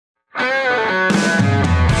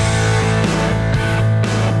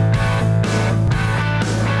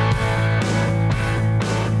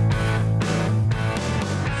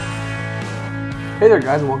Hey there,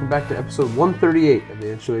 guys, and welcome back to episode 138 of the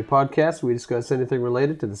NCAA podcast. We discuss anything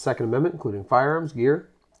related to the Second Amendment, including firearms, gear,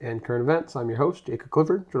 and current events. I'm your host, Jacob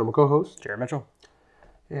Clifford, joined by my co-host, Jared Mitchell.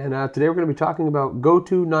 And today we're going to be talking about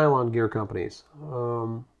go-to nylon gear companies.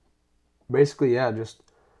 Basically, just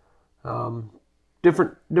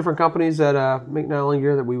different companies that make nylon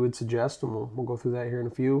gear that we would suggest, and we'll go through that here in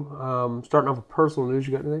a few. Starting off with personal news,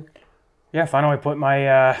 you got anything? Yeah, finally put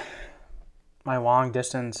my my long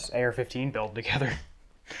distance AR-15 build together.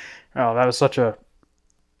 Oh, that was such a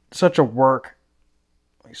work,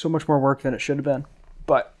 like so much more work than it should have been.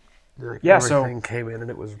 But yeah, everything came in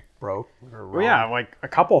and it was broke. Well, yeah, like a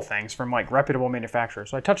couple of things from like reputable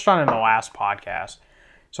manufacturers. So I touched on it in the last podcast.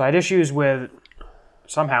 So I had issues with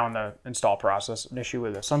somehow in the install process, an issue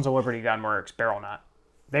with the Sons of Liberty Gunworks barrel nut.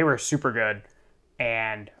 They were super good,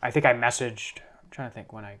 and I think I messaged. I'm trying to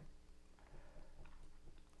think when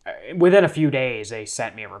within a few days, they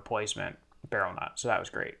sent me a replacement barrel nut, so that was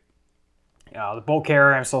great. The bolt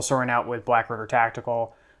carrier, I'm still sorting out with Black River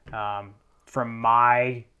Tactical. From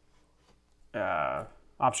my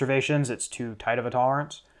observations, it's too tight of a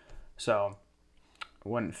tolerance, so it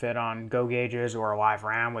wouldn't fit on go gauges or a live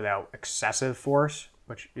round without excessive force,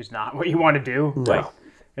 which is not what you want to do. No. Like,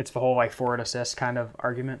 it's the whole like forward assist kind of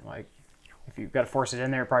argument. Like, if you've got to force it in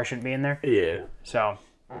there, it probably shouldn't be in there. Yeah. So,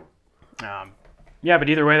 yeah,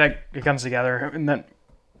 but either way, that it comes together. And then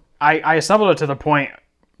I assembled it to the point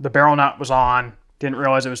the barrel nut was on, didn't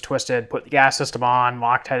realize it was twisted, put the gas system on,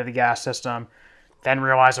 Loctite the gas system, then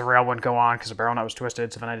realized the rail wouldn't go on because the barrel nut was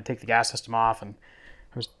twisted, so then I had to take the gas system off. And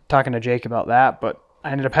I was talking to Jake about that, but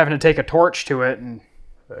I ended up having to take a torch to it and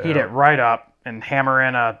heat it right up and hammer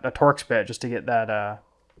in a Torx bit just to get that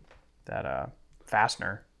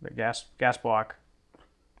fastener, the gas block.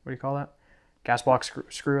 What do you call that? Gas block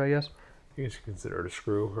screw, I guess. I guess you consider it a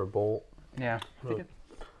screw or a bolt. Yeah, I think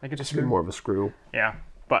it's a It's screw. more of a screw. Yeah,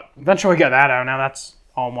 but eventually we got that out. Now that's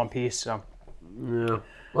all in one piece. So Yeah.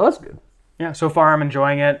 Well, that's good. yeah, so far I'm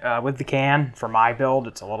enjoying it. With the can for my build,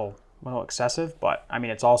 it's a little excessive, but I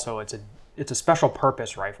mean it's a special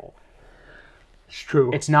purpose rifle. It's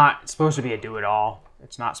true. It's not supposed to be a do-it-all.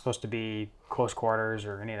 It's not supposed to be close quarters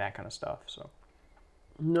or any of that kind of stuff. So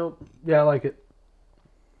Nope. Yeah, I like it.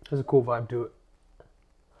 Has a cool vibe to it.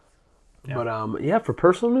 Yeah. But for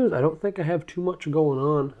personal news, I don't think I have too much going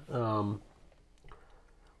on.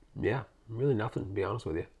 Really nothing, to be honest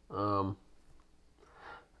with you.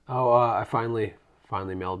 I finally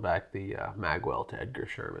mailed back the Magwell to Edgar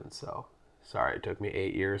Sherman. So sorry it took me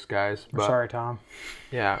 8 years, guys. But, sorry, Tom.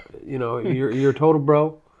 Yeah, you're a total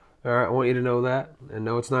bro. All right, I want you to know that. And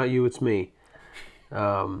no, it's not you, it's me.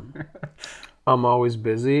 I'm always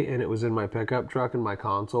busy, and it was in my pickup truck in my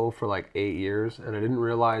console for like 8 years, and I didn't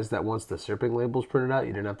realize that once the shipping label's printed out,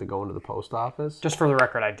 you didn't have to go into the post office. Just for the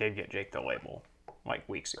record, I did get Jake the label like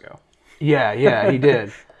weeks ago. Yeah, he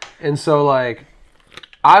did. And so, like,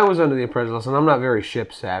 I was under the impression, listen, I'm not very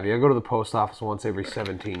ship savvy. I go to the post office once every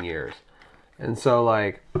 17 years. And so,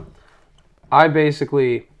 like, I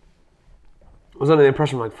basically was under the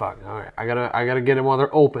impression, like, fuck, all right, I gotta get them while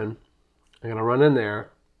they're open. I gotta run in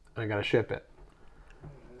there, and I gotta ship it.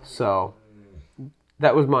 So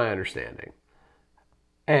that was my understanding.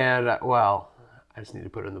 And, I just need to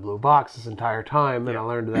put it in the blue box this entire time, and I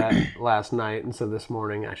learned that last night, and so this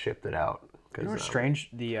morning I shipped it out. You know what's strange?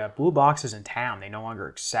 The blue boxes in town, they no longer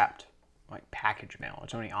accept like package mail.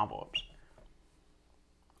 It's only envelopes.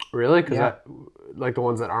 Really? Because like the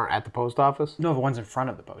ones that aren't at the post office? No, the ones in front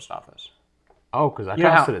of the post office. Oh, because I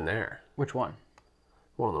tossed it in there. Which one?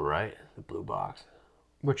 One on the right, the blue box.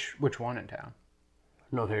 Which one in town?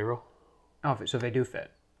 North Haverhill. Oh, so they do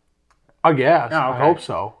fit. I guess. Oh, okay. I hope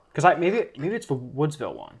so. Because maybe it's the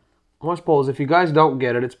Woodsville one. Well, I suppose if you guys don't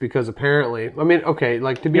get it, it's because apparently, I mean, okay,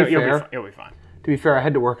 like to be fair, it'll be fine. To be fair, I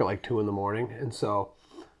had to work at like 2 a.m, and so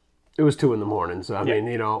it was 2 a.m. So I mean,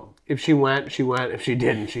 if she went, she went. If she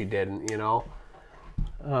didn't, she didn't.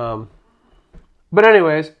 But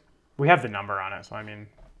anyways, we have the number on it, so I mean,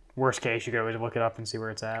 worst case, you could always look it up and see where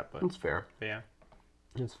it's at. But that's fair. But yeah,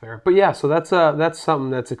 it's fair. But yeah, so that's something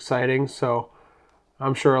that's exciting. So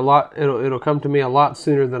I'm sure it'll come to me a lot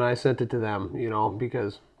sooner than I sent it to them.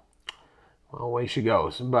 Because away she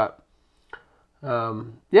goes. But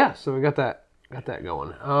so we got that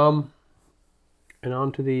going. And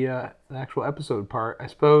on to the actual episode part, I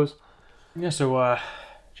suppose. Yeah, so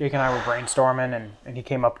Jake and I were brainstorming, and he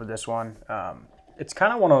came up with this one. It's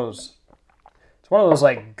kind of one of those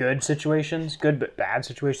like good situations, good but bad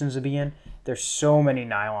situations to be in. There's so many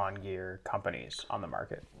nylon gear companies on the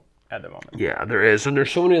market at the moment. Yeah, there is, and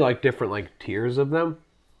there's so many like different like tiers of them.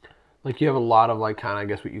 like you have a lot of like kind of I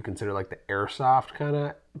guess what you consider like the airsoft kind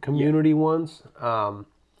of community ones,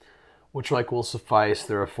 which like will suffice.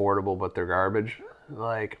 They're affordable, but they're garbage.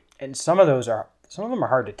 Like, and some of them are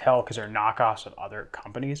hard to tell because they're knockoffs of other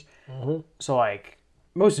companies. So like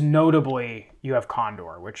most notably, you have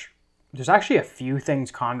Condor, which there's actually a few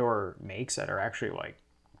things Condor makes that are actually like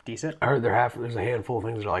decent. I heard there's a handful of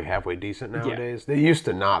things that are like halfway decent nowadays. They used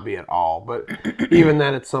to not be at all, but even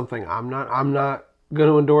then, it's something I'm not going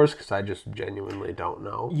to endorse because I just genuinely don't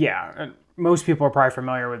know. Yeah, and most people are probably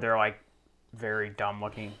familiar with their like very dumb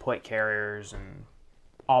looking plate carriers and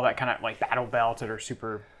all that kind of like battle belts that are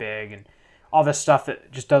super big and all this stuff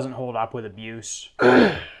that just doesn't hold up with abuse.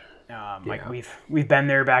 Like we've been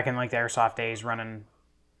there back in like the airsoft days running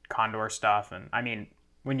Condor stuff, and I mean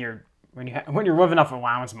when you're with enough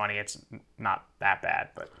allowance money, it's not that bad,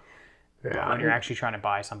 but when you're actually trying to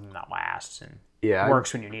buy something that lasts and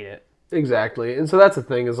works when you need it. Exactly. And so that's the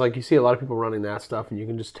thing is like you see a lot of people running that stuff and you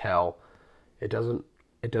can just tell it doesn't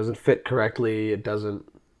fit correctly. It doesn't,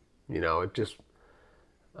 it just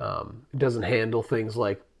it doesn't handle things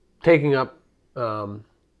like taking the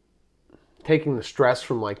stress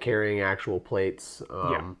from like carrying actual plates,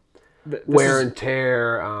 wear and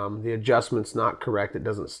tear, the adjustment's not correct, it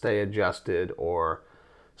doesn't stay adjusted, or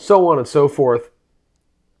so on and so forth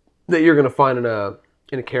that you're going to find in a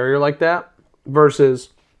carrier like that versus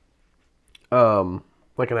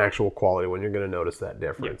like an actual quality one. You're going to notice that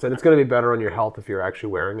difference. And it's going to be better on your health if you're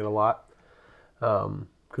actually wearing it a lot,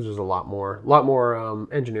 because there's a lot more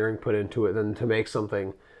engineering put into it than to make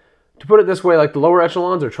something. To put it this way, like the lower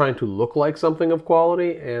echelons are trying to look like something of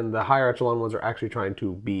quality, and the higher echelon ones are actually trying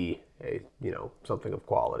to be something of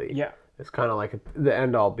quality. Yeah, it's kind of like the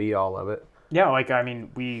end all be all of it. Yeah, like I mean,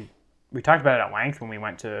 we talked about it at length when we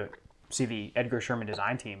went to see the Edgar Sherman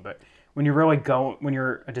design team, but when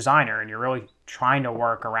you're a designer and you're really trying to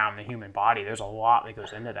work around the human body, there's a lot that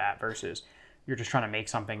goes into that versus you're just trying to make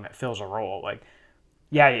something that fills a role. Like,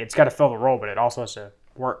 yeah, it's got to fill the role, but it also has to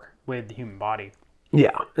work with the human body.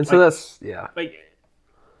 Yeah, and so like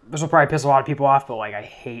this will probably piss a lot of people off, but like I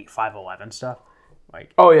hate 511 stuff.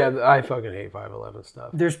 Like, oh yeah, I fucking hate 511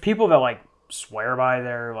 stuff. There's people that like swear by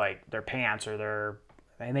their pants or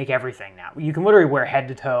they make everything now. You can literally wear head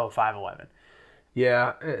to toe 511.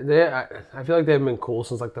 Yeah, I feel like they've been cool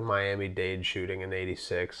since like the Miami-Dade shooting in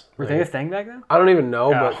 '86. Were they a thing back then? I don't even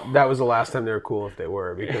know, but that was the last time they were cool if they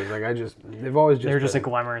were, because like they've always just they're just a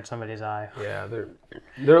glimmer in somebody's eye. Yeah, they're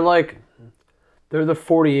the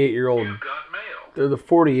 48-year-old. They're the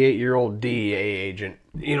 48-year-old DEA agent.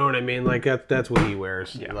 You know what I mean? Like that's what he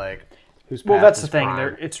wears. Yeah. Like, that's the thing.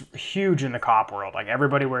 It's huge in the cop world. Like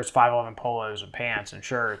everybody wears 511 polos and pants and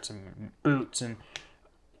shirts and boots, and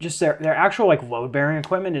just their actual like load bearing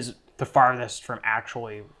equipment is the farthest from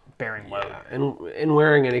actually bearing load. Yeah. And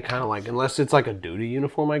wearing any kind of like, unless it's like a duty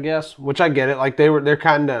uniform, I guess. Which I get it. Like they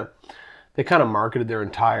kind of marketed their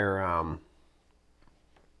entire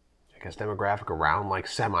demographic around like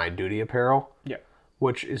semi-duty apparel. Yeah.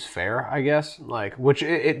 Which is fair, I guess. Like, which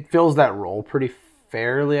it fills that role pretty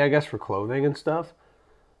fairly, I guess, for clothing and stuff.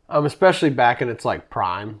 Especially back in its like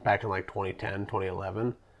prime, back in like 2010,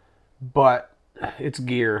 2011. But its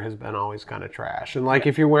gear has been always kind of trash. And like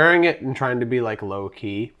if you're wearing it and trying to be like low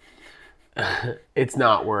key, it's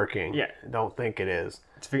not working. Yeah. I don't think it is.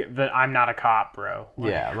 That I'm not a cop, bro.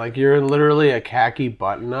 Yeah, like you're literally a khaki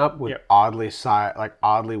button-up with oddly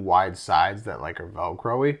wide sides that like are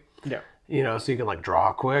Velcro-y. Yeah. So you can like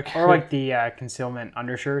draw quick. Or like the concealment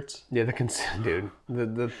undershirts. Yeah, the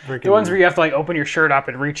freaking... The ones where you have to like open your shirt up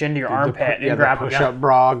and reach into your armpit and grab the push-up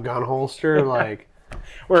bra gun holster, like...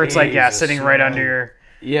 Where it's like, sitting right under your...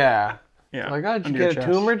 Yeah. Yeah. Like, did you get a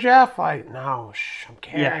tumor, Jeff? No, I'm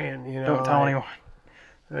carrying, Don't tell anyone.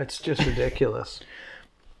 It's just ridiculous.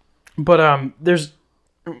 But there's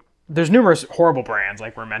numerous horrible brands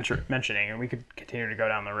like we're mentioning, and we could continue to go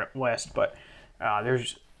down the list. But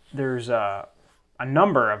there's a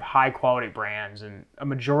number of high quality brands, and a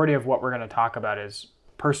majority of what we're going to talk about is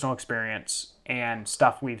personal experience and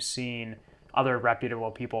stuff we've seen other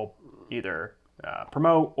reputable people either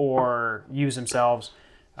promote or use themselves.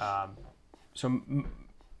 So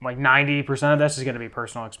like 90% of this is going to be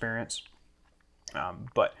personal experience.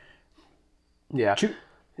 But yeah.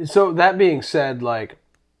 So that being said, like,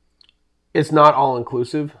 it's not all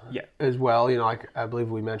inclusive as well. Like I believe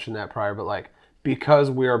we mentioned that prior, but like because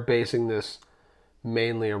we are basing this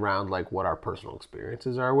mainly around like what our personal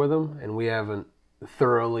experiences are with them, and we haven't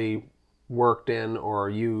thoroughly worked in or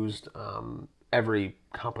used every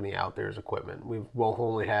company out there's equipment. We've both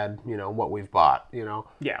only had what we've bought.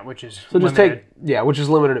 Yeah, which is so just limited. Which is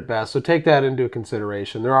limited at best. So take that into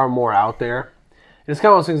consideration. There are more out there. it's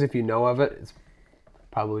kind of one of those things, if you know of it, it's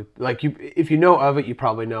probably, like, if you know of it, you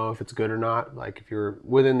probably know if it's good or not. Like, if you're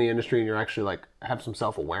within the industry and you're actually, like, have some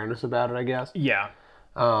self-awareness about it, I guess. Yeah.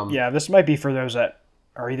 Yeah, this might be for those that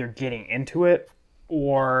are either getting into it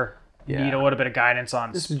or need a little bit of guidance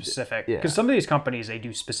on specific. Because some of these companies, they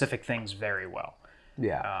do specific things very well.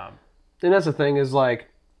 Yeah. And that's the thing is, like,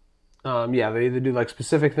 they either do, like,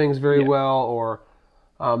 specific things very well, or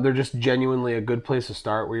they're just genuinely a good place to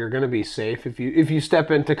start where you're going to be safe. If you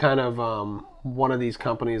step into kind of one of these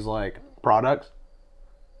companies, like, products,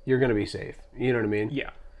 you're going to be safe. You know what I mean? Yeah.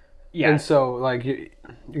 Yeah. And so, like, you're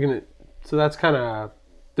going to... So that's kind of...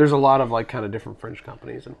 There's a lot of, like, kind of different fringe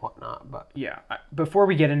companies and whatnot, but... Yeah. Before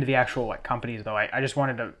we get into the actual, like, companies, though, I just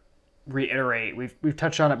wanted to reiterate, we've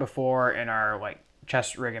touched on it before in our, like,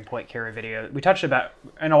 chest rig and plate carry video. We touched about,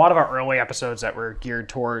 in a lot of our early episodes that were geared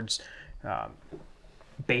towards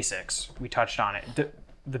basics, we touched on it.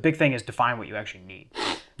 The big thing is define what you actually need.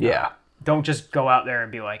 Yeah. Don't just go out there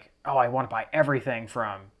and be like, oh, I want to buy everything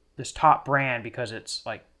from this top brand because it's,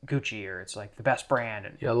 like, Gucci or it's, like, the best brand.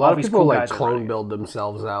 And a lot of people, like, clone build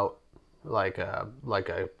themselves out like a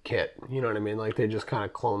kit. You know what I mean? Like, they just kind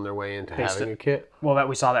of clone their way into having a kit. Well,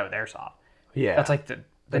 we saw that with Airsoft. Yeah. That's, like, the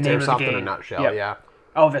name of the game. In a nutshell, yeah.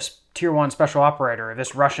 Oh, this tier 1 special operator,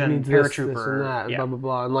 this Russian paratrooper. This and that, blah, blah,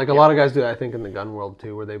 blah. And, like, a lot of guys do that, I think, in the gun world,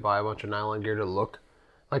 too, where they buy a bunch of nylon gear to look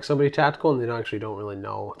like somebody tactical, and they don't really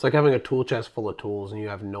know. It's like having a tool chest full of tools, and you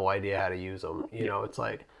have no idea how to use them. You know, it's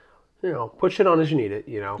like, put shit on as you need it,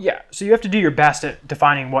 you know? Yeah, so you have to do your best at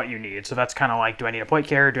defining what you need. So that's kind of like, do I need a plate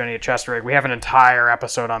carrier? Do I need a chest rig? We have an entire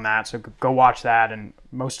episode on that, so go watch that, and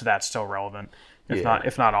most of that's still relevant, if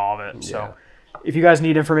not all of it. So if you guys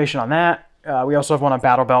need information on that, we also have one on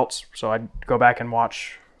battle belts, so I'd go back and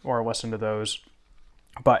watch or listen to those.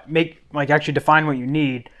 But actually define what you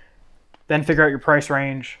need, then figure out your price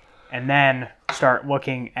range, and then start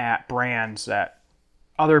looking at brands that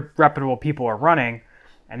other reputable people are running,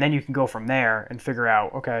 and then you can go from there and figure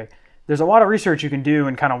out, okay, there's a lot of research you can do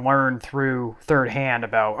and kind of learn through third hand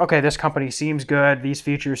about, okay, this company seems good, these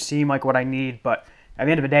features seem like what I need, but at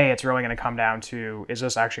the end of the day, it's really going to come down to, is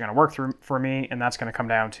this actually going to work for me? And that's going to come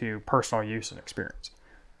down to personal use and experience.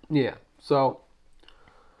 Yeah. So,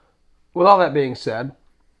 with all that being said,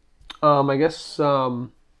 I guess we'll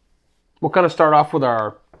kind of start off with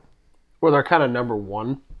our kind of number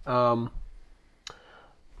one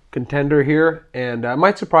contender here, and it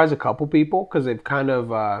might surprise a couple people because they've kind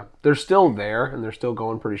of they're still there and they're still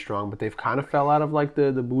going pretty strong, but they've kind of fell out of, like,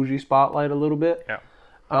 the bougie spotlight a little bit. Yeah.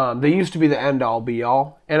 They used to be the end-all,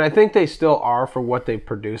 be-all, and I think they still are for what they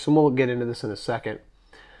produce, and we'll get into this in a second.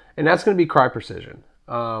 And that's going to be Cry Precision.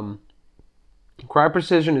 Cry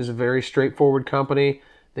Precision is a very straightforward company.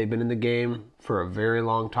 They've been in the game for a very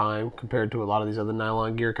long time compared to a lot of these other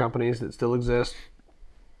nylon gear companies that still exist.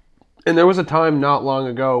 And there was a time not long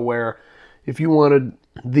ago where if you wanted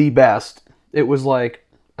the best, it was like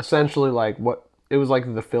essentially like it was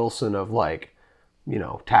like the Filson of, like,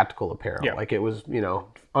 tactical apparel. Yeah. Like, it was,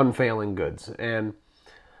 unfailing goods. And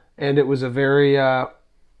it was a very, I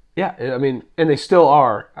mean, and they still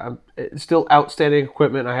are. It's still outstanding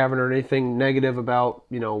equipment. I haven't heard anything negative about,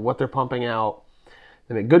 what they're pumping out.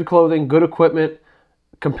 They make good clothing, good equipment.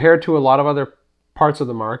 Compared to a lot of other parts of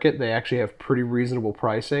the market, they actually have pretty reasonable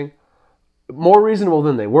pricing. More reasonable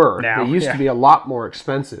than they were. Now, they used to be a lot more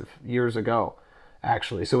expensive years ago,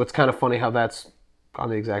 actually. So it's kind of funny how that's on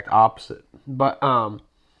the exact opposite. But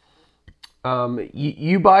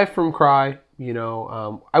you buy from Cry,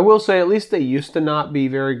 I will say at least they used to not be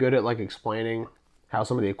very good at, like, explaining how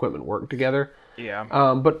some of the equipment worked together.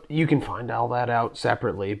 Yeah. But you can find all that out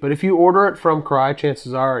separately. But if you order it from Cry,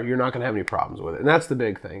 chances are you're not going to have any problems with it. And that's the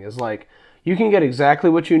big thing, is, like, you can get exactly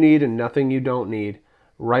what you need and nothing you don't need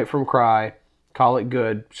right from Cry, call it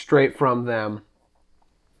good, straight from them,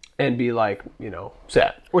 and be, like,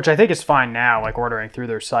 set. Which I think is fine now, like, ordering through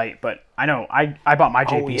their site. But I know I bought my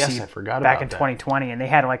JPC back in 2020, and they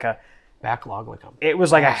had, like, a backlog, it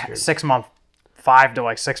was like a 6 month, 5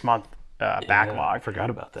 to 6 month backlog. I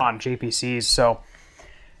forgot about that on JPCs. So,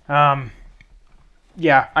 I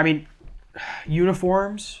mean,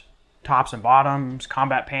 uniforms, tops and bottoms,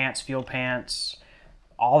 combat pants, field pants,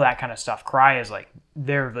 all that kind of stuff. Cry is, like,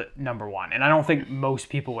 they're the number one, and I don't think most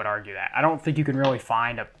people would argue that. I don't think you can really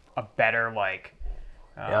find a better, like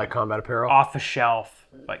combat apparel, off the shelf,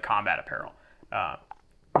 like, combat apparel.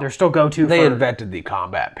 They're still go-to. They invented the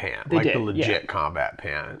combat pant, the legit combat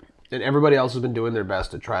pant, and everybody else has been doing their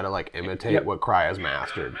best to try to, like, imitate what Cry has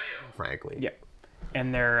mastered, frankly. Yeah,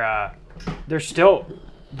 and they're still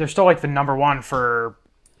like the number one for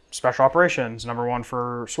special operations, number one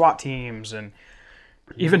for SWAT teams, and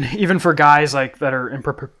even for guys like that are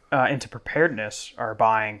into preparedness are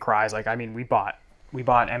buying Cries. Like, I mean, we bought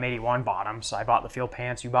M81 bottoms. I bought the field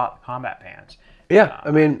pants. You bought the combat pants. Yeah,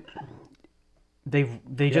 I mean, they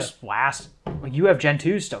just last. Like, you have Gen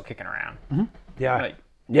 2s still kicking around. Mm-hmm. Yeah, like,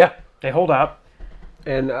 yeah, they hold up.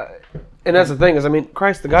 And that's the thing is, I mean,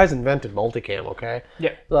 Christ, the guys invented multicam. Okay,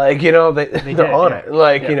 Yeah, like, you know, they're on it.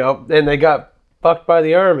 Like, you know, and they got fucked by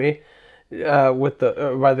the Army. With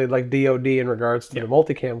the by the like DOD in regards to the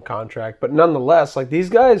multicam contract, but nonetheless, like, these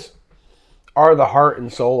guys are the heart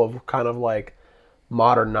and soul of kind of like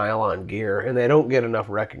modern nylon gear, and they don't get enough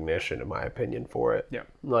recognition, in my opinion, for it. Yeah,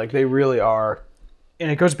 like, they really are. And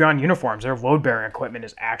it goes beyond uniforms. Their load bearing equipment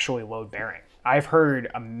is actually load bearing. I've heard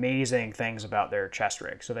amazing things about their chest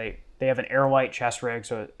rig. So they have an airlight chest rig,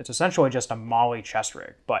 so it's essentially just a Molly chest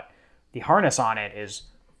rig, but the harness on it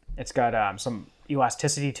it's got some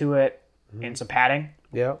elasticity to it. And some padding.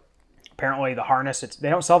 Yeah. Apparently the harness, they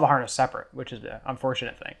don't sell the harness separate, which is the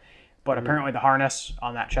unfortunate thing. But apparently the harness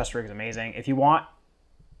on that chest rig is amazing. If you want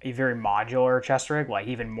a very modular chest rig, like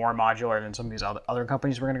even more modular than some of these other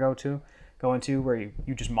companies we're going to go into, where you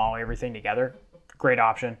just molly everything together, great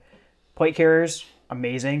option. Plate carriers,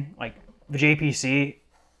 amazing. Like, the JPC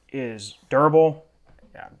is durable.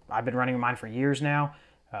 I've been running mine for years now.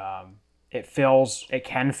 It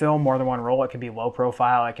can fill more than one roll. It can be low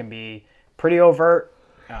profile. It can be pretty overt.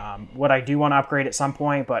 What I do want to upgrade at some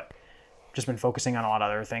point, but just been focusing on a lot of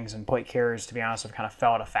other things, and plate carriers, to be honest, have kind of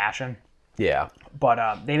fell out of fashion. Yeah.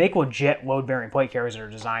 But they make legit load-bearing plate carriers that are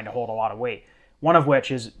designed to hold a lot of weight. One of which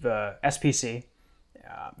is the SPC.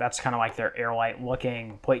 That's kind of like their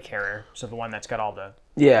airlight-looking plate carrier, so the one that's got all the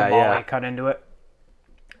molly cut into it.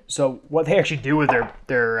 So what they actually do with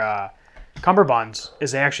their cummerbunds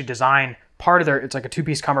is they actually design part of it's like a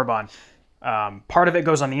two-piece cummerbund. Part of it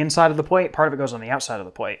goes on the inside of the plate, part of it goes on the outside of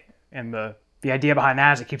the plate. And the idea behind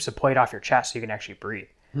that is it keeps the plate off your chest so you can actually breathe.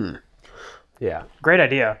 Yeah. Great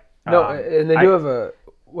idea. No, and they do have a...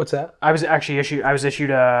 What's that? I was issued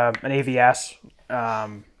an AVS.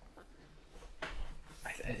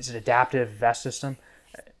 Is it adaptive vest system?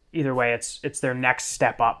 Either way, it's their next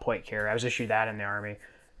step up plate carrier. I was issued that in the Army.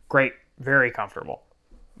 Great, very comfortable.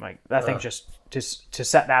 Like, that thing just to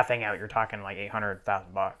set that thing out, you're talking like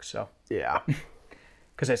 $800,000. So yeah,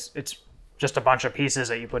 because it's just a bunch of pieces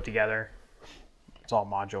that you put together. It's all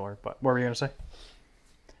modular. But what were you gonna say?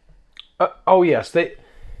 Oh yes, they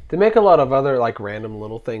make a lot of other like random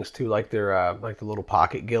little things too, like their like the little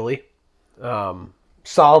pocket ghillie.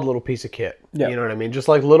 Solid little piece of kit. Yeah. You know what I mean? Just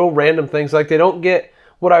like little random things. Like, they don't get...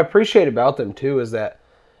 What I appreciate about them too is that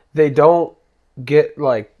they don't get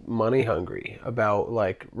like money hungry about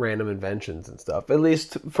like random inventions and stuff. At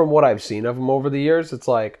least from what I've seen of them over the years, it's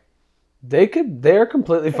like they're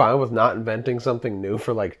completely fine with not inventing something new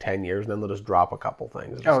for like 10 years, and then they'll just drop a couple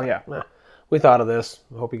things. It's we thought of this.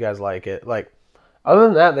 Hope you guys like it. Like, other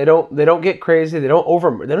than that, they don't get crazy. They don't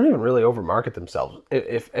even really overmarket themselves.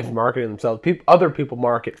 If marketing themselves, other people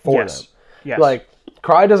market for them. Yes. Like,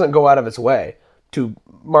 Cry doesn't go out of its way to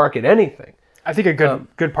market anything. I think a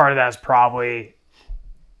good part of that is probably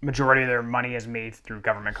majority of their money is made through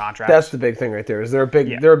government contracts. That's the big thing right there. Is they're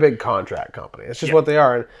a big contract company. It's just what they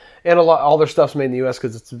are, and all their stuff's made in the U.S.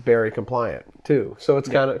 because it's very compliant too. So it's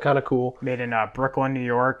kind of cool. Made in Brooklyn, New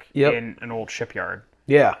York, in an old shipyard.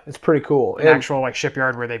 Yeah, it's pretty cool. An actual like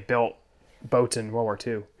shipyard where they built boats in World War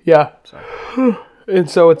II. Yeah. And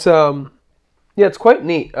so it's it's quite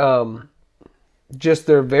neat. Just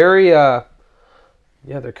they're very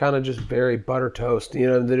they're kind of just very butter toast. You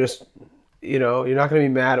know, they're just, you know, you're not going to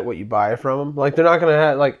be mad at what you buy from them. Like, they're not going to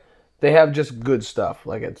have, like, they have just good stuff.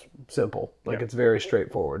 Like, it's simple. Like, it's very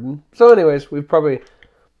straightforward. And so anyways, we've probably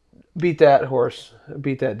beat that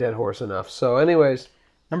dead horse enough. So anyways.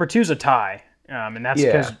 Number 2 is a tie. And that's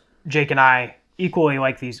because Jake and I equally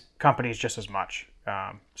like these companies just as much.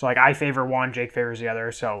 So like, I favor one, Jake favors the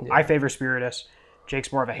other. So I favor Spiritus.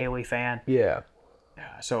 Jake's more of a Haley fan. Yeah.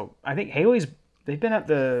 So I think they've been at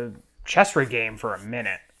the chest rig game for a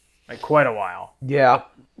minute, like quite a while. Yeah,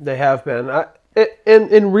 they have been.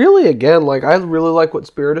 And really, again, like, I really like what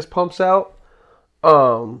Spiritus pumps out.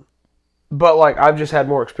 But like, I've just had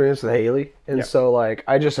more experience with Haley, and so like,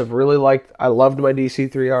 I just have really liked. I loved my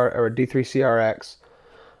DC3R or D3CRX.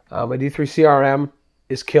 My D3CRM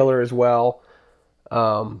is killer as well.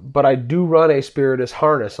 But I do run a Spiritus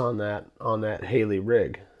harness on that Haley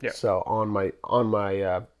rig. Yeah. So on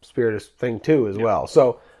my Spiritus thing too as well.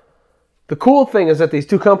 So the cool thing is that these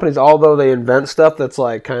two companies, although they invent stuff that's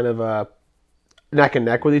like kind of neck and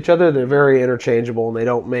neck with each other, they're very interchangeable, and they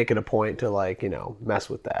don't make it a point to, like, you know, mess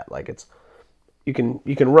with that. Like, it's you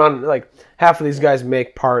can run like half of these guys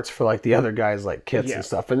make parts for like the other guys like kits and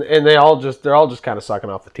stuff, and they're all just kind of sucking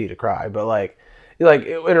off the tea to cry. But like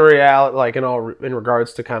in reality, like in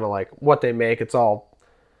regards to kind of like what they make, it's all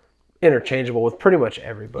interchangeable with pretty much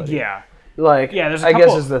everybody. Yeah. Like there's I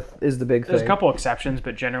guess is the big thing. There's a couple exceptions,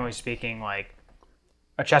 but generally speaking, like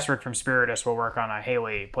a chest rig from Spiritus will work on a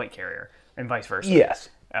Haley plate carrier, and vice versa. Yes.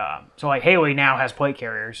 So like Haley now has plate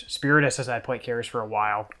carriers. Spiritus has had plate carriers for a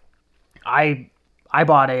while. I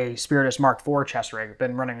bought a Spiritus Mark IV chest rig.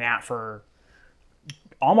 Been running that for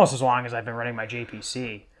almost as long as I've been running my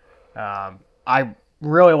JPC. I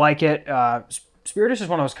really like it. Spiritus is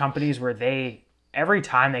one of those companies where every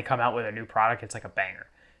time they come out with a new product, it's like a banger.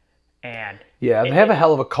 And yeah, they have a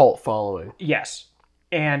hell of a cult following. Yes.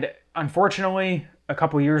 And unfortunately, a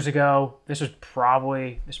couple years ago, this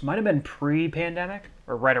might have been pre-pandemic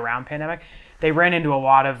or right around pandemic, they ran into a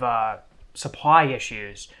lot of supply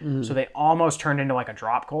issues. So they almost turned into like a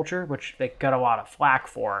drop culture, which they got a lot of flack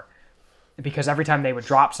for, because every time they would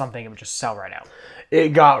drop something, it would just sell right out. It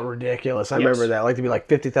got ridiculous. I remember that. Like to be like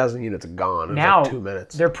 50,000 units gone in now, like 2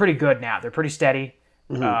 minutes. They're pretty good now. They're pretty steady.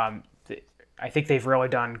 I think they've really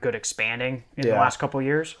done good expanding in the last couple of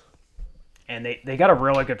years. And they got a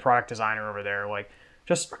really good product designer over there.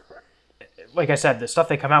 Like I said, the stuff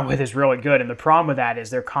they come out with is really good. And the problem with that is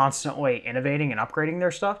they're constantly innovating and upgrading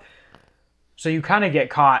their stuff. So you kind of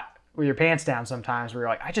get caught with your pants down sometimes where you're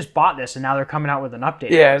like, I just bought this and now they're coming out with an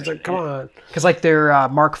update. Yeah, it's like, come on. Because like their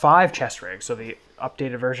Mark V chest rig, so the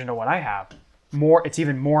updated version of what I have, it's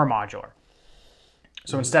even more modular.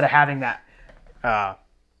 So instead of having that,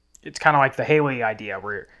 it's kind of like the Haley idea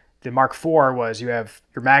where the Mark IV was you have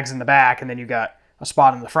your mags in the back and then you got a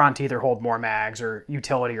spot in the front to either hold more mags or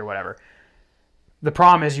utility or whatever. The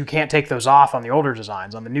problem is you can't take those off on the older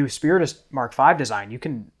designs. On the new Spiritus Mark V design, you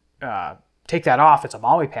can take that off. It's a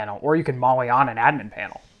Molly panel, or you can Molly on an admin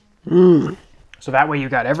panel. So that way you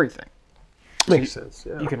got everything. Makes sense,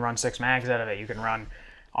 yeah. You can run 6 mags out of it. You can run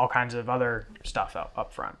all kinds of other stuff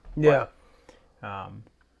up front. Yeah. But,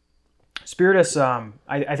 Spiritus,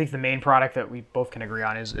 I think the main product that we both can agree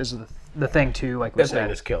on is the thing too. Like we That said,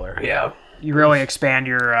 thing is killer. Yeah. You really expand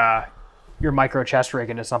your micro chest rig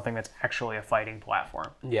into something that's actually a fighting platform.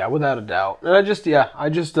 Yeah, without a doubt. And I just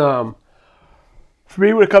for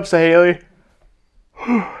me when it comes to Haley,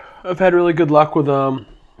 I've had really good luck with them.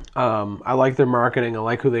 I like their marketing. I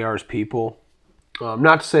like who they are as people.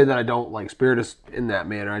 Not to say that I don't like Spiritus in that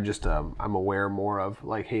manner. I just I'm aware more of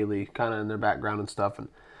like Haley kind of in their background and stuff. And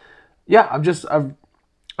yeah,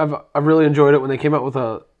 I've really enjoyed it when they came out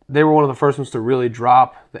with they were one of the first ones to really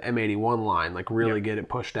drop the M81 line, like really get it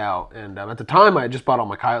pushed out. And at the time, I had just bought all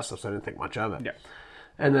my coyote stuff, so I didn't think much of it. Yeah.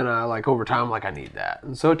 And then like over time, like I need that,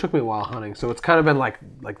 and so it took me a while hunting. So it's kind of been like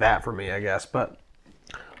that for me, I guess. But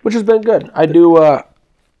which has been good. I do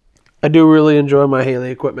really enjoy my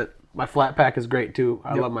Haley equipment. My flat pack is great too.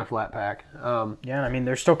 I love my flat pack. Yeah, I mean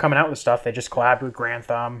they're still coming out with stuff. They just collabed with Grand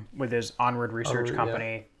Thumb with his Onward Research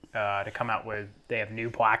company to come out with. They have new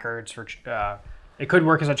placards for. It could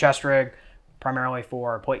work as a chest rig, primarily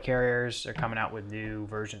for plate carriers. They're coming out with new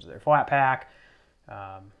versions of their flat pack.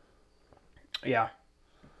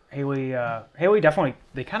 Haley definitely,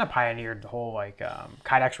 they kind of pioneered the whole like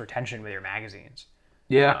Kydex retention with your magazines.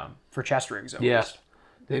 Yeah. For chest rigs at least.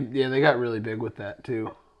 They got really big with that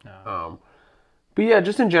too. But yeah,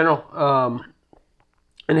 just in general.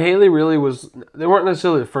 And Haley really they weren't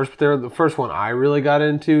necessarily the first, but they're the first one I really got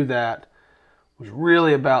into that was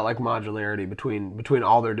really about like modularity between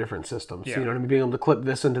all their different systems. Yeah. You know what I mean? Being able to clip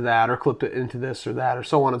this into that or clip it into this or that or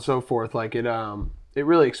so on and so forth. Like it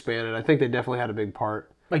really expanded. I think they definitely had a big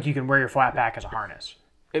part. Like you can wear your flat pack as a harness.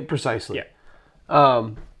 Precisely. Yeah.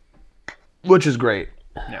 Which is great.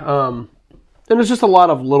 Yeah. And there's just a lot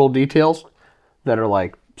of little details that are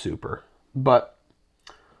like super. But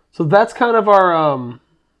so that's kind of our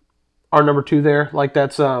number 2 there. Like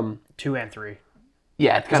that's 2 and 3.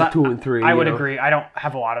 Yeah, it's kind of 2 and 3. I would agree. I don't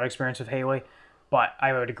have a lot of experience with Haley, but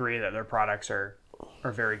I would agree that their products are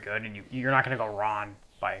very good, and you're not going to go wrong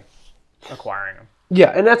by acquiring them. Yeah,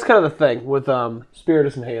 and that's kind of the thing with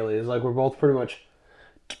Spiritus and Haley is like we're both pretty much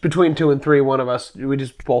between 2 and 3. One of us, we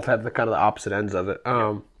just both have the kind of the opposite ends of it.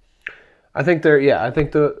 I think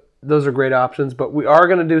those are great options, but we are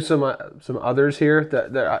going to do some others here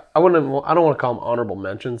that I don't want to call them honorable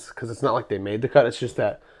mentions because it's not like they made the cut. It's just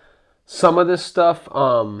that some of this stuff,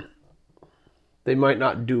 they might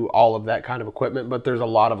not do all of that kind of equipment, but there's a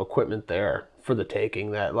lot of equipment there for the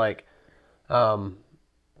taking that like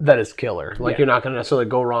that is killer. Like you're not going to necessarily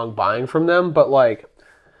go wrong buying from them, but like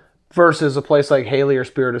Versus a place like Haley or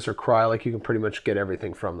Spiritus or Cry, like you can pretty much get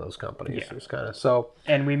everything from those companies. Yeah. It's kind of so.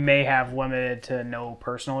 And we may have limited to no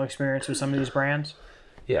personal experience with some of these brands.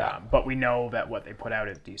 Yeah. But we know that what they put out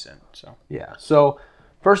is decent. So Yeah. So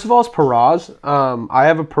first of all, it's Paraz. I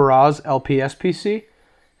have a Paraz LPS PC,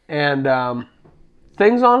 and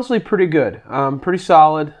things honestly pretty good. Pretty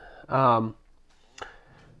solid.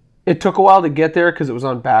 It took a while to get there because it was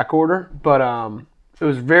on back order, but it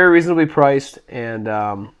was very reasonably priced,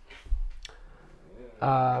 and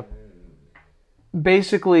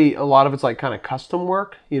basically a lot of it's like kind of custom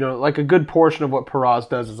work. You know, like a good portion of what Paraz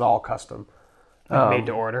does is all custom. made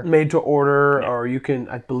to order. Made to order, or you can,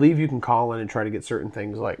 I believe you can call in and try to get certain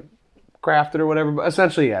things like crafted or whatever. But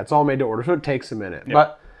essentially, yeah, it's all made to order, so it takes a minute. Yep.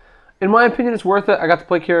 But in my opinion, it's worth it. I got to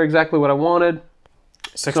play Care exactly what I wanted.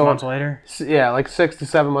 6 months later? Yeah, like 6 to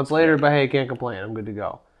 7 months later, but hey, can't complain. I'm good to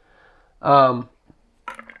go.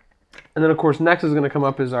 And then, of course, next is going to come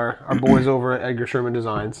up is our boys over at Edgar Sherman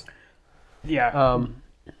Designs. Yeah.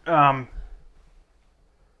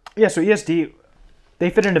 Yeah, so ESD, they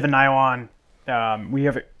fit into the nylon. We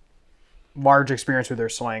have large experience with their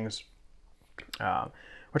slings,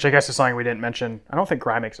 which I guess is something we didn't mention. I don't think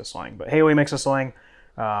Cry makes a sling, but Haley makes a sling.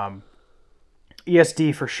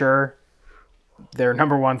 ESD for sure. Their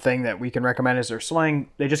number one thing that we can recommend is their sling.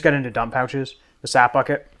 They just got into dump pouches, the sap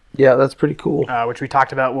bucket. Yeah, that's pretty cool. Which we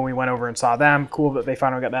talked about when we went over and saw them. Cool that they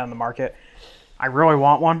finally got that on the market. I really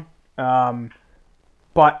want one.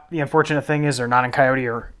 But the unfortunate thing is they're not in Coyote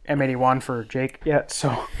or M81 for Jake yet.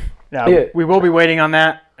 So we will be waiting on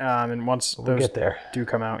that. And once those get there. do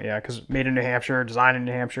come out, because made in New Hampshire, designed in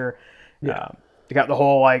New Hampshire. Yeah. They got the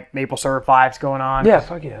whole like maple syrup vibes going on. Yeah,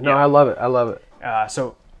 fuck yeah. No, I love it. I love it.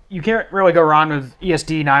 So you can't really go wrong with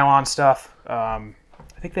ESD nylon stuff. I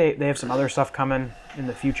think they have some other stuff coming in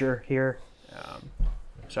the future here.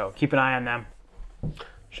 So keep an eye on them.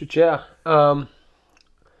 Shit, yeah.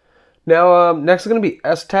 Now, next is going to be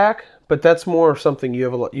S-Tac, but that's more something you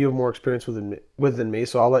have more experience with than me,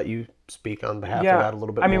 so I'll let you speak on behalf of that a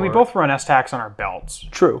little bit more. I mean, we both run S-Tacs on our belts.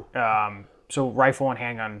 True. So rifle and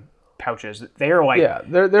handgun pouches, they are like... Yeah,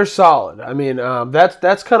 they're solid. I mean,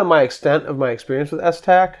 that's kind of my extent of my experience with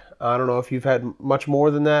S-Tac. I don't know if you've had much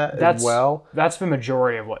more than that as well. That's the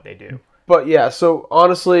majority of what they do. But yeah, so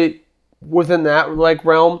honestly, within that like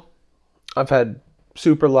realm, I've had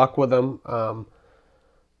super luck with them.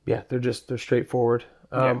 Yeah, they're straightforward.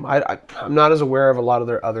 I'm not as aware of a lot of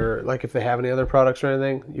their other, like if they have any other products or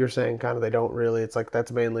anything. You're saying kind of they don't really. It's like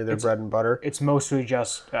that's mainly their bread and butter. It's mostly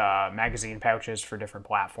just magazine pouches for different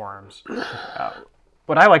platforms.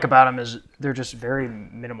 What I like about them is they're just very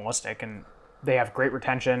minimalistic and they have great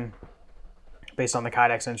retention based on the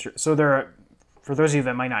Kydex. So they're, for those of you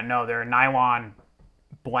that might not know, they're a nylon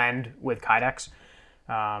blend with Kydex.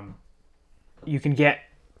 You can get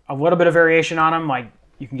a little bit of variation on them, like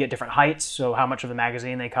you can get different heights, so how much of the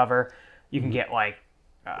magazine they cover. You can get like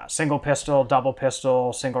single pistol, double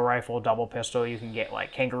pistol, single rifle, double pistol. You can get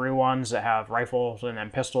like kangaroo ones that have rifles and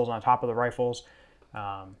then pistols on top of the rifles.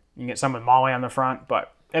 You can get some with Molly on the front,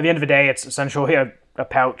 but at the end of the day, it's essentially a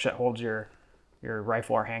pouch that holds your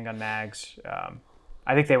rifle or handgun mags.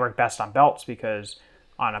 I think they work best on belts because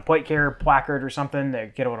on a plate carrier placard or something,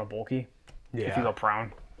 they get a little bulky if you go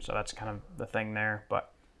prone. So that's kind of the thing there.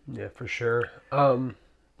 But yeah, for sure.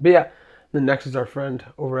 But yeah, the next is our friend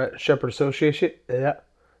over at Shepherd Association. Yeah.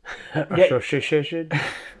 Association.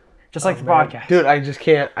 Just like the podcast. Dude, I just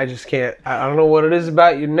can't. I don't know what it is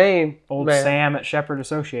about your name. Old man. Sam at Shepherd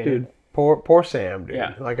Associated. Dude, poor Sam, dude.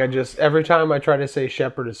 Yeah. Like every time I try to say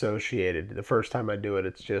Shepherd Associated, the first time I do it,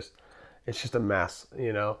 it's just a mess,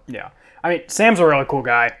 you know? Yeah. I mean, Sam's a really cool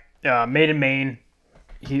guy. Made in Maine.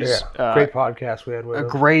 He's great podcast we had with him. A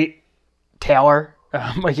great tailor.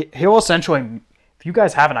 Like he'll essentially, if you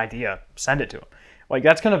guys have an idea, send it to him. Like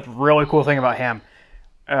that's kind of a really cool thing about him.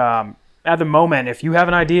 At the moment, if you have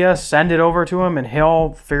an idea, send it over to him and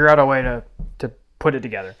he'll figure out a way to put it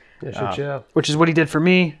together. Yeah. Which is what he did for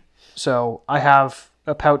me. So I have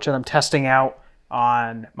a pouch that I'm testing out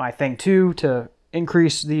on my Thing 2 to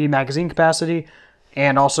increase the magazine capacity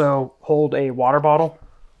and also hold a water bottle.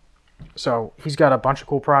 So he's got a bunch of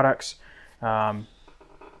cool products.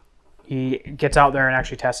 He gets out there and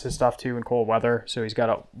actually tests his stuff too in cold weather. So he's got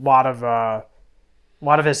a lot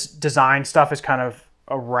of his design stuff is kind of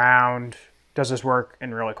around, does this work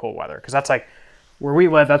in really cold weather? Because that's like where we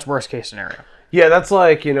live, that's worst case scenario. Yeah, that's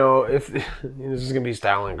like, if this is going to be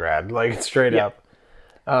Stalingrad, like straight up.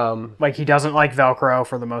 Like he doesn't like Velcro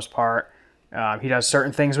for the most part. He does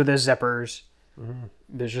certain things with his zippers. Mm-hmm.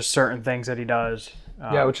 There's just certain things that he does.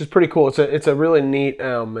 Which is pretty cool. It's a really neat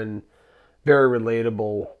and very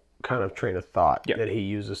relatable kind of train of thought Yep. that he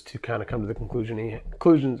uses to kind of come to the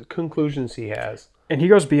conclusions he has. And he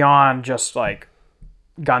goes beyond just like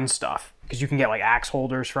gun stuff, because you can get like axe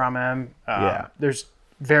holders from him. There's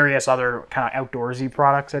various other kind of outdoorsy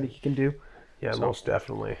products that he can do. Yeah, most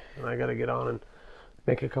definitely. And I got to get on and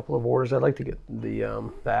make a couple of orders. I'd like to get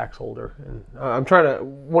the axe holder, and I'm trying to.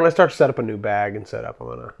 When I start to set up a new bag and setup, I'm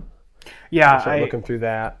gonna start looking through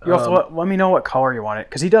that. You also let me know what color you want it,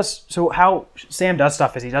 because he does. So how Sam does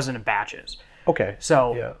stuff is he does it in batches. Okay.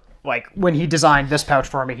 So like when he designed this pouch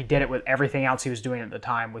for me, he did it with everything else he was doing at the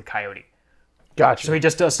time with Coyote. Gotcha. So he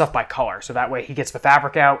just does stuff by color. So that way he gets the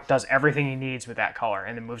fabric out, does everything he needs with that color,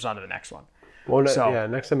 and then moves on to the next one. Well,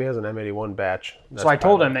 next time he has an M81 batch. So I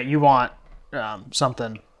told him that you want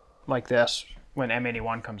something like this when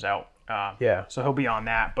M81 comes out. So he'll be on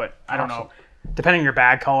that, but I don't know. Depending on your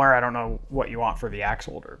bag color, I don't know what you want for the axe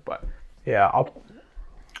holder. But yeah, I'll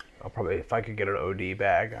probably, if I could get an OD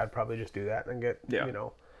bag, I'd probably just do that and get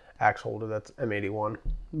axe holder that's M81.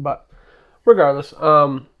 But regardless,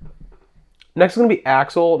 next is gonna be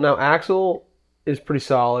Axle. Now Axle is pretty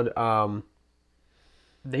solid.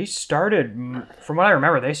 They started, from what I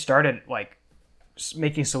remember, they started like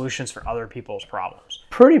making solutions for other people's problems.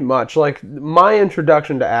 Pretty much, like my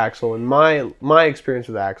introduction to Axle and my experience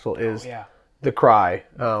with Axle is the Cry,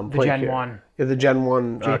 the Gen 1. Yeah, the Gen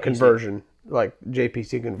 1 conversion, like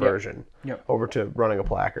JPC conversion over to running a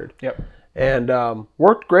placard. Yep. And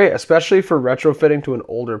worked great, especially for retrofitting to an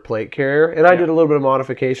older plate carrier. And I did a little bit of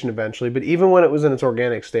modification eventually, but even when it was in its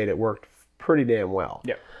organic state, it worked pretty damn well.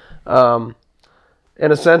 Yep.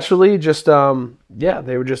 And essentially, just they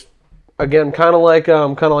were just, again, kind of like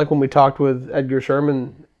when we talked with Edgar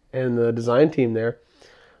Sherman and the design team there.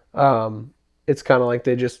 It's kind of like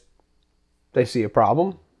they see a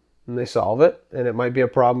problem and they solve it, and it might be a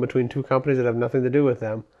problem between two companies that have nothing to do with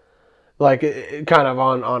them, like it kind of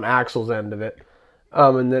on Axle's end of it,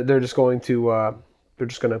 and they're just going to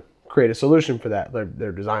create a solution for that.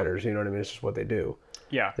 They're designers, you know what I mean? It's just what they do.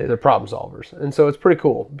 Yeah, they're problem solvers, and so it's pretty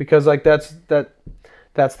cool because like that's the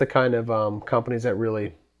kind of companies that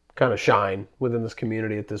really kind of shine within this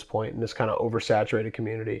community at this point, in this kind of oversaturated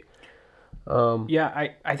community.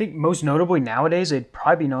 I think most notably nowadays they'd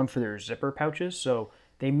probably be known for their zipper pouches. So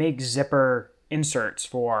they make zipper inserts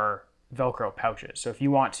for Velcro pouches. So if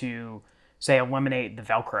you want to, say, eliminate the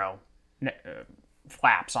Velcro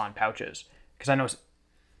flaps on pouches, because I know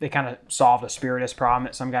they kind of solved a Spiritus problem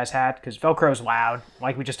that some guys had, because Velcro is loud,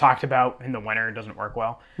 like we just talked about. In the winter, it doesn't work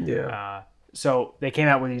well. Yeah. So they came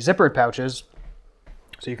out with these zippered pouches,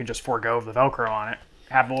 so you can just forego the Velcro on it,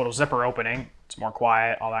 have the little zipper opening. It's more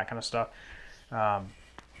quiet, all that kind of stuff.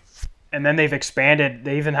 And then they've expanded.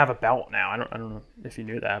 They even have a belt now. I don't know if you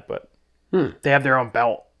knew that, but they have their own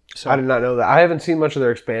belt. So I did not know that. I haven't seen much of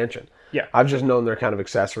their expansion. Yeah. I've just known their kind of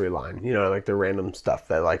accessory line, you know, like the random stuff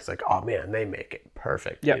that it's like, oh man, they make it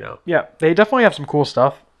perfect, you know? Yeah, they definitely have some cool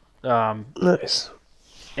stuff. Nice.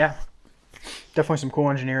 Yeah. Definitely some cool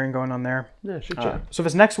engineering going on there. Yeah, should check. So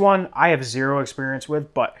this next one, I have zero experience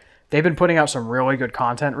with, but they've been putting out some really good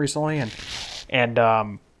content recently, and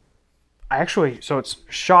I actually, so it's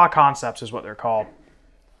Shaw Concepts is what they're called,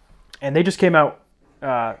 and they just came out.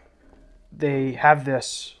 They have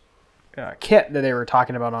this kit that they were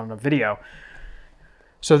talking about on a video.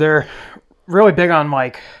 So they're really big on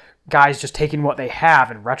like guys just taking what they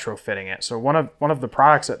have and retrofitting it. So one of the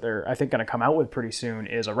products that they're, I think, going to come out with pretty soon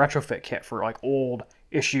is a retrofit kit for like old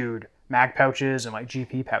issued mag pouches and like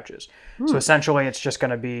GP pouches. So essentially it's just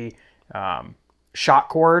going to be shot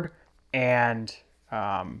cord, and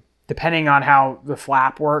depending on how the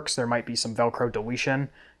flap works, there might be some Velcro deletion.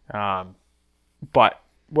 But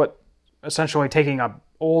what essentially taking a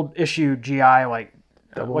old issued GI like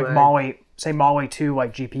Molly 2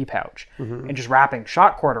 like GP pouch, and just wrapping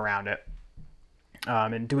shot cord around it,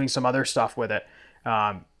 and doing some other stuff with it,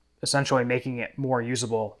 essentially making it more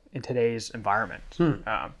usable in today's environment.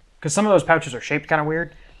 Because some of those pouches are shaped kind of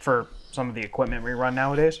weird for some of the equipment we run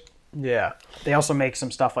nowadays. Yeah. They also make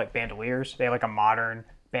some stuff like bandoliers. They have like a modern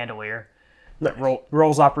bandolier that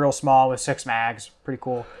rolls up real small with 6 mags. Pretty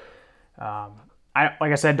cool. I,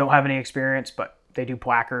 like I said, don't have any experience, but they do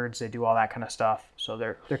placards. They do all that kind of stuff. So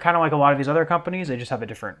they're kind of like a lot of these other companies. They just have a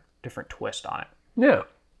different twist on it. Yeah,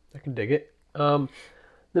 I can dig it.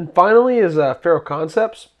 Then finally is Ferro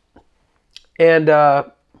Concepts. And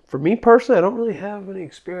for me personally, I don't really have any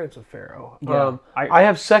experience with Ferro. Yeah, I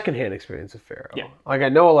have secondhand experience with Ferro. Yeah. Like I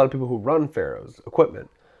know a lot of people who run Ferro's equipment,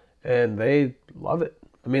 and they love it.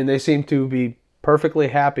 I mean, they seem to be perfectly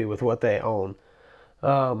happy with what they own.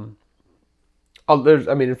 In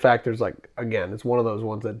fact, there's like, again, it's one of those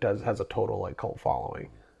ones that has a total like cult following.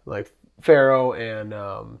 Like Pharaoh and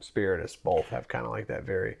Spiritus both have kind of like that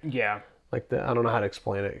very Yeah. like I don't know how to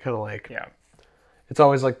explain it. Kind of like Yeah. it's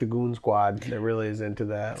always like the Goon Squad that really is into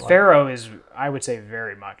that. Like, Pharaoh is, I would say,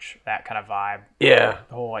 very much that kind of vibe. yeah.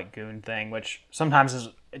 The whole like goon thing, which sometimes is,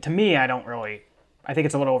 to me, I think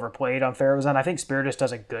it's a little overplayed on Pharaoh's end. I think Spiritus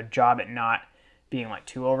does a good job at not being like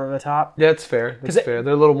too over the top. Yeah, that's fair. That's fair.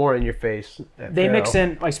 They're a little more in your face. They mix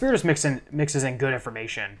in, like Spiritus mixes in good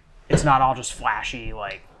information. It's not all just flashy,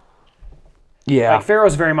 like. Yeah. Like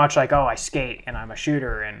Pharaoh's very much like, oh, I skate and I'm a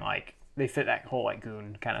shooter, and like they fit that whole like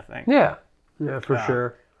goon kind of thing. Yeah. Yeah, for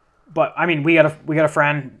sure. But I mean, we got a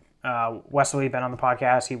friend, Wesley, been on the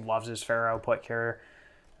podcast. He loves his Pharaoh plate carrier.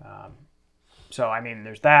 So I mean,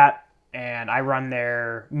 there's that, and I run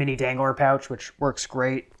their mini dangler pouch, which works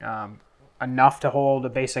great, enough to hold a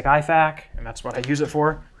basic IFAK, and that's what I use it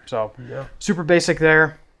for. So super basic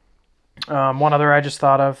there. One other I just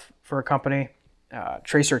thought of for a company,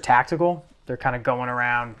 Tracer Tactical. They're kind of going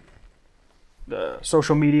around the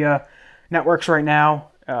social media networks right now.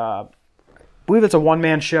 I believe it's a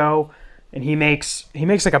one-man show, and he makes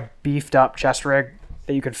like a beefed up chest rig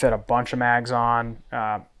that you can fit a bunch of mags on.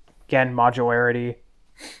 Again, modularity.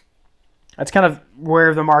 That's kind of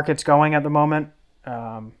where the market's going at the moment.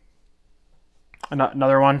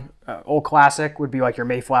 Another one, old classic, would be like your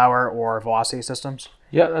Mayflower or Velocity Systems.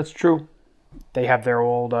 Yeah, that's true. They have their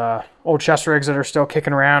old chest rigs that are still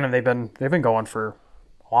kicking around, and they've been going for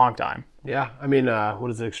a long time. Yeah, I mean, what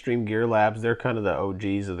is it, Extreme Gear Labs? They're kind of the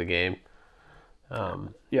OGs of the game.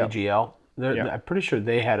 EGL. I'm pretty sure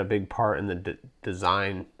they had a big part in the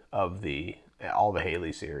design of all the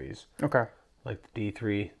Haley series. Okay. Like the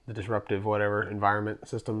D3, the disruptive whatever environment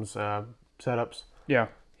systems setups. Yeah.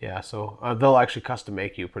 Yeah, so they'll actually custom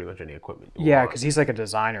make you pretty much any equipment you want. Because he's like a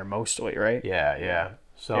designer mostly, right? Yeah.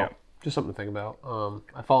 So just something to think about.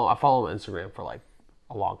 I follow him on Instagram for like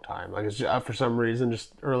a long time. Like it's just, for some reason,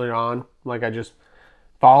 just earlier on, like I just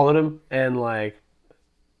followed him, and like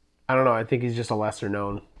I don't know. I think he's just a lesser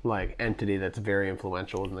known like entity that's very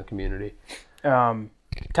influential in the community.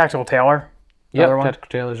 Tactical Tailor. Yeah, Tactical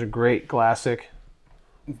Tailor's a great classic,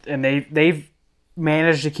 and they've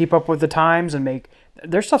managed to keep up with the times and make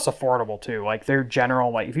their stuff's affordable too. Like their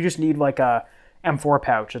general, like if you just need like a M4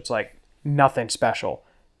 pouch, it's like nothing special,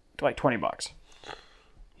 like $20.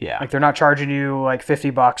 Yeah, like they're not charging you like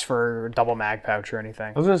 $50 for a double mag pouch or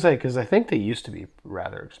anything. I was gonna say because I think they used to be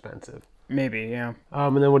rather expensive. Maybe, yeah.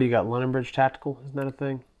 And then what do you got? London Bridge Tactical, isn't that a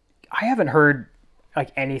thing? I haven't heard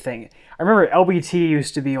like anything. I remember LBT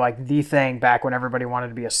used to be like the thing back when everybody wanted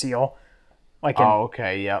to be a SEAL. Like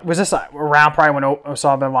okay, yeah. Was this around probably when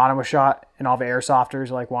Osama bin Laden was shot and all the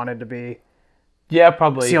airsofters like wanted to be? Yeah,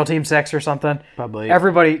 probably. SEAL Team 6 or something. Probably.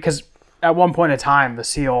 Everybody, because at one point in time, the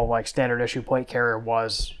SEAL like standard issue plate carrier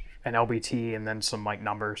was an LBT and then some like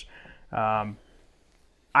numbers.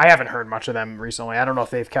 I haven't heard much of them recently. I don't know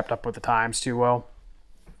if they've kept up with the times too well.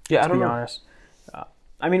 Yeah, I don't know. To be honest.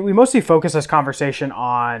 I mean, we mostly focus this conversation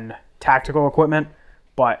on tactical equipment,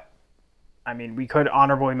 but I mean, we could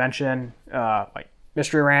honorably mention like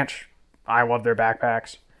Mystery Ranch. I love their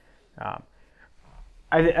backpacks.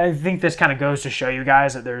 I think this kind of goes to show you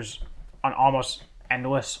guys that there's an almost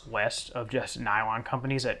endless list of just nylon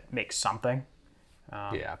companies that make something.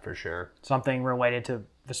 Yeah, for sure. Something related to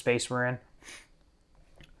the space we're in.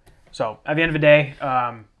 So at the end of the day,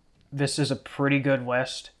 this is a pretty good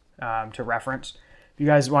list to reference. If you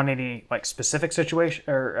guys want any like specific situation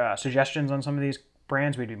or suggestions on some of these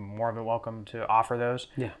brands, we'd be more than welcome to offer those.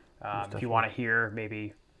 Yeah. If you want to hear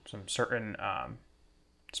maybe some certain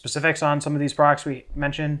specifics on some of these products we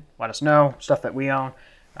mentioned, let us know. Stuff that we own.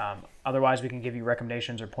 Otherwise, we can give you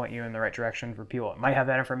recommendations or point you in the right direction for people that might have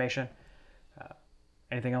that information.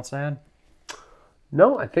 Anything else to add?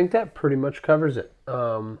 No, I think that pretty much covers it.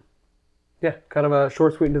 Yeah, kind of a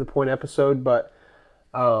short, sweet, and to the point episode, but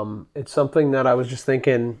it's something that I was just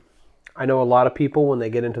thinking. I know a lot of people when they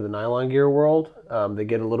get into the nylon gear world, they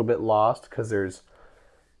get a little bit lost because there's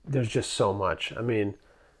just so much. I mean,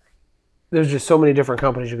 there's just so many different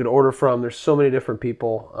companies you could order from. There's so many different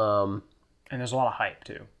people. And there's a lot of hype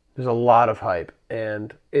too. There's a lot of hype,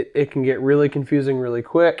 and it can get really confusing really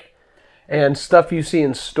quick. And stuff you see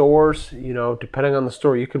in stores, you know, depending on the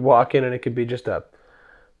store, you could walk in and it could be just a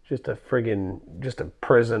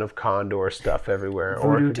prison of Condor stuff everywhere.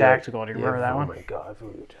 Voodoo Tactical, do you remember that one? Oh my God,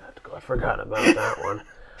 Voodoo Tactical. I forgot about that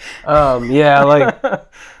one. Yeah, like,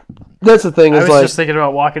 that's the thing. I was just thinking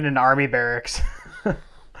about walking into Army barracks.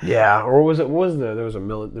 Yeah, or what was there was the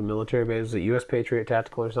military base, was it U.S. Patriot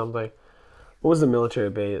Tactical or something? What was the military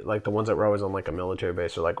base, like the ones that were always on like a military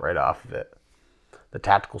base or like right off of it? The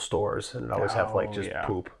tactical stores, and it always have like just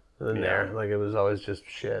poop in there. Like it was always just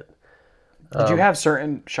shit. Did you have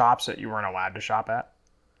certain shops that you weren't allowed to shop at?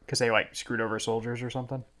 Because they like screwed over soldiers or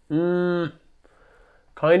something?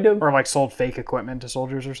 Kind of. Or like sold fake equipment to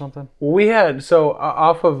soldiers or something? Well, we had, so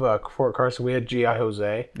off of Fort Carson, we had G.I.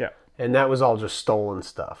 Jose. Yeah. And that was all just stolen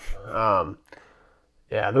stuff.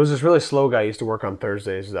 Yeah, there was this really slow guy who used to work on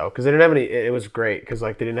Thursdays, though, because they didn't have any, it was great, because,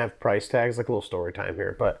 like, they didn't have price tags, like a little story time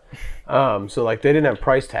here, but, so, like, they didn't have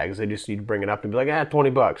price tags, they just, you'd bring it up and be like,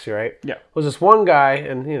 $20, right? Yeah. It was this one guy,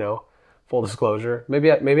 and, you know, full disclosure,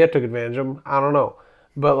 maybe I took advantage of him, I don't know,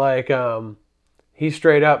 but, like, he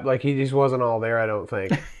straight up, like, he just wasn't all there, I don't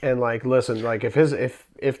think, and, like, listen, like, if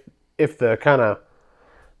the kind of,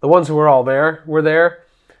 the ones who were all there were there,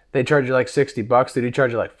 they charge you like $60. Did he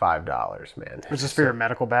charge you like $5, man? Was this for your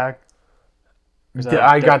medical bag?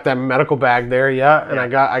 I got that medical bag there, yeah, and I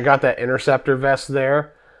got that interceptor vest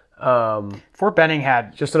there. Fort Benning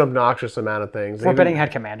had just an obnoxious amount of things. Fort Benning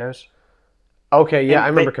had Commandos. Okay, yeah, I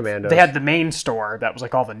remember Commandos. They had the main store that was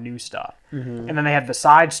like all the new stuff, and then they had the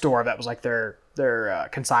side store that was like their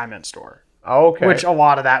consignment store. Okay, which a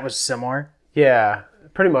lot of that was similar. Yeah,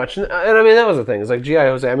 pretty much, and I mean that was the thing. It's like G.I.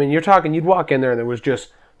 Jose. I mean, you're talking. You'd walk in there and there was just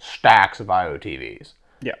stacks of IOTVs.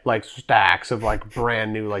 Yeah. Like stacks of like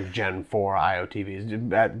brand new like Gen 4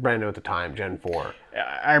 IOTVs. Brand new at the time, Gen 4.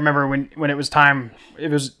 I remember when it was time, it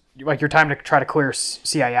was like your time to try to clear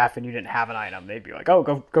CIF and you didn't have an item. They'd be like, oh,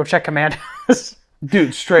 go check Commandos.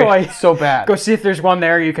 Dude, straight, like, so bad. Go see if there's one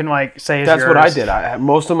there you can like say is That's yours. what I did.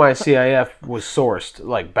 Most of my CIF was sourced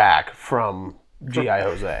like back from G.I.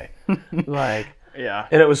 Jose. Like... Yeah.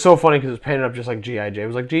 And it was so funny because it was painted up just like G.I.J. It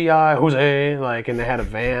was like G.I. Jose, like, and they had a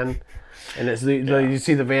van. And it's you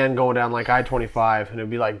see the van going down like I-25, and it'd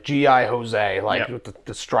be like G.I. Jose, like with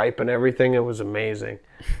the stripe and everything. It was amazing.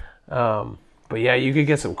 But yeah, you could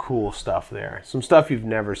get some cool stuff there. Some stuff you've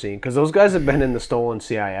never seen. Because those guys have been in the stolen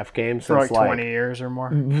CIF game since for like 20 years or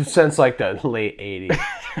more. Since like the late 80s.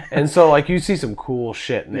 And so like you see some cool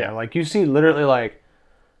shit in there. Yeah. Like you see literally like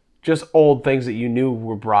just old things that you knew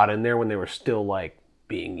were brought in there when they were still, like,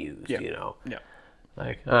 being used, you know? Yeah.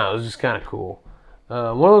 Like, it was just kind of cool. One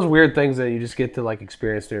of those weird things that you just get to, like,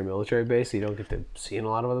 experience near a military base that you don't get to see in a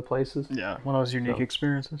lot of other places. Yeah, one of those unique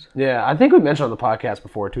experiences. Yeah, I think we mentioned on the podcast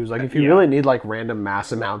before, too, is, like, if you really need, like, random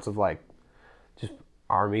mass amounts of, like, just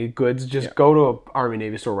Army goods, just go to an Army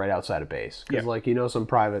Navy store right outside of base. Because, like, you know, some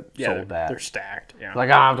private sold that. They're stacked. Yeah. Like,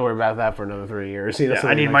 I don't have to worry about that for another 3 years. You know,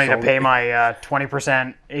 I need money to pay my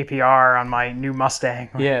 20% APR on my new Mustang.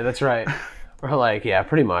 Yeah, that's right. Or like, yeah,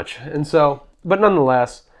 pretty much. And so, but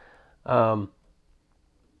nonetheless, yeah,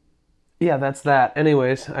 that's that.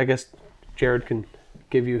 Anyways, I guess Jared can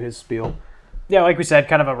give you his spiel. Yeah, like we said,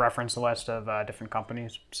 kind of a reference list of different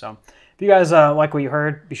companies. So if you guys like what you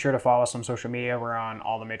heard, be sure to follow us on social media. We're on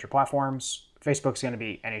all the major platforms. Facebook's going to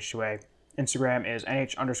be NH2A. Instagram is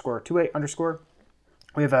NH_28_.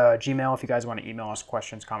 We have a Gmail if you guys want to email us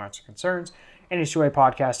questions, comments, or concerns.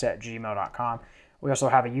 NH2Apodcast@gmail.com. We also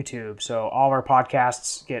have a YouTube. So all of our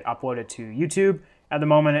podcasts get uploaded to YouTube. At the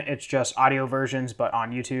moment, it's just audio versions, but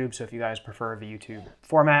on YouTube. So if you guys prefer the YouTube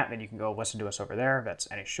format, then you can go listen to us over there. That's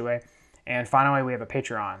NH2A. And finally, we have a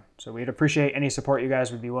Patreon. So we'd appreciate any support you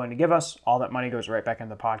guys would be willing to give us. All that money goes right back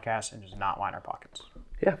into the podcast and does not line our pockets.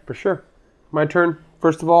 Yeah, for sure. My turn.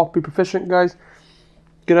 First of all, be proficient, guys.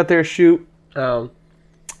 Get out there, shoot.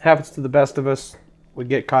 Happens to the best of us. We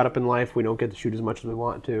get caught up in life. We don't get to shoot as much as we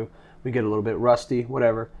want to. We get a little bit rusty,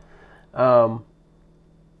 whatever.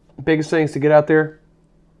 Biggest thing is to get out there.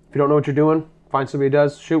 If you don't know what you're doing, find somebody who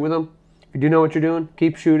does. Shoot with them. If you do know what you're doing,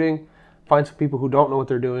 keep shooting. Find some people who don't know what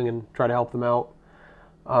they're doing and try to help them out.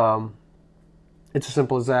 It's as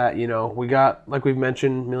simple as that. You know, we got, like we've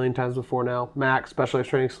mentioned a million times before now, Mac, Specialized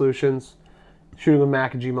Training Solutions,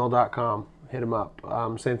 shootingwithmac@gmail.com. Hit him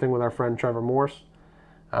up. Same thing with our friend Trevor Morse.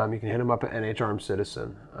 You can hit him up at NH Armed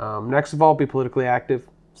Citizen. Next of all, be politically active.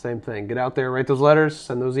 Same thing. Get out there, write those letters,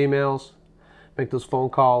 send those emails, make those phone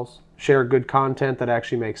calls, share good content that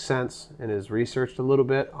actually makes sense and is researched a little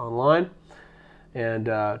bit online. And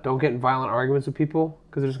don't get in violent arguments with people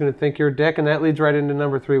because they're just going to think you're a dick. And that leads right into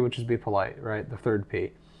number 3, which is be polite, right? The third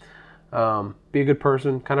P. Be a good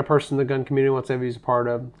person, kind of person the gun community wants to have you as a part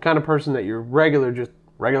of, kind of person that your regular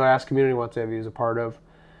ass community wants to have you as a part of.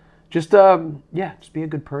 Just be a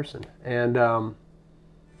good person. And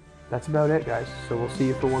that's about it, guys. So we'll see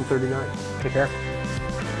you for 139. Take care.